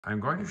I'm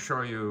going to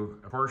show you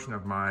a portion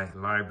of my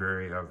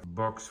library of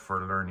books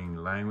for learning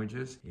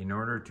languages in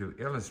order to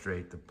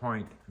illustrate the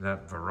point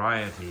that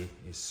variety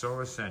is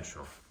so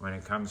essential when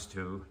it comes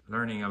to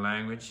learning a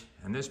language.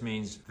 And this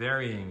means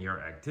varying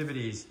your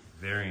activities,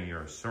 varying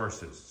your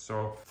sources.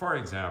 So, for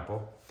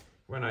example,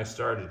 when I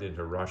started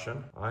into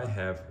Russian, I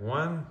have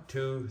 5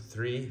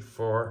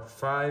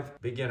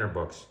 beginner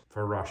books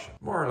for Russian.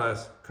 More or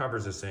less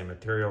covers the same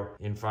material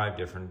in 5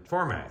 different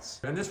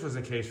formats. And this was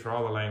the case for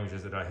all the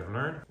languages that I have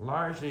learned.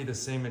 Largely the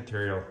same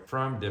material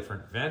from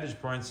different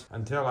vantage points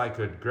until I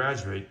could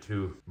graduate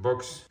to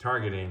books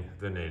targeting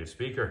the native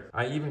speaker.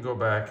 I even go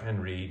back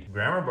and read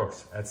grammar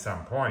books at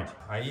some point.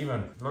 I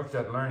even looked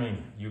at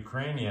learning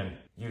Ukrainian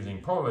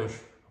using Polish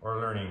or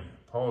learning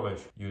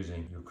Polish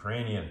using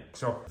Ukrainian.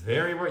 So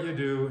vary what you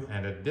do,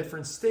 and at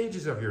different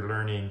stages of your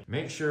learning,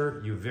 make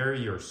sure you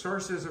vary your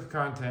sources of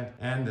content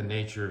and the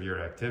nature of your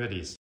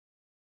activities.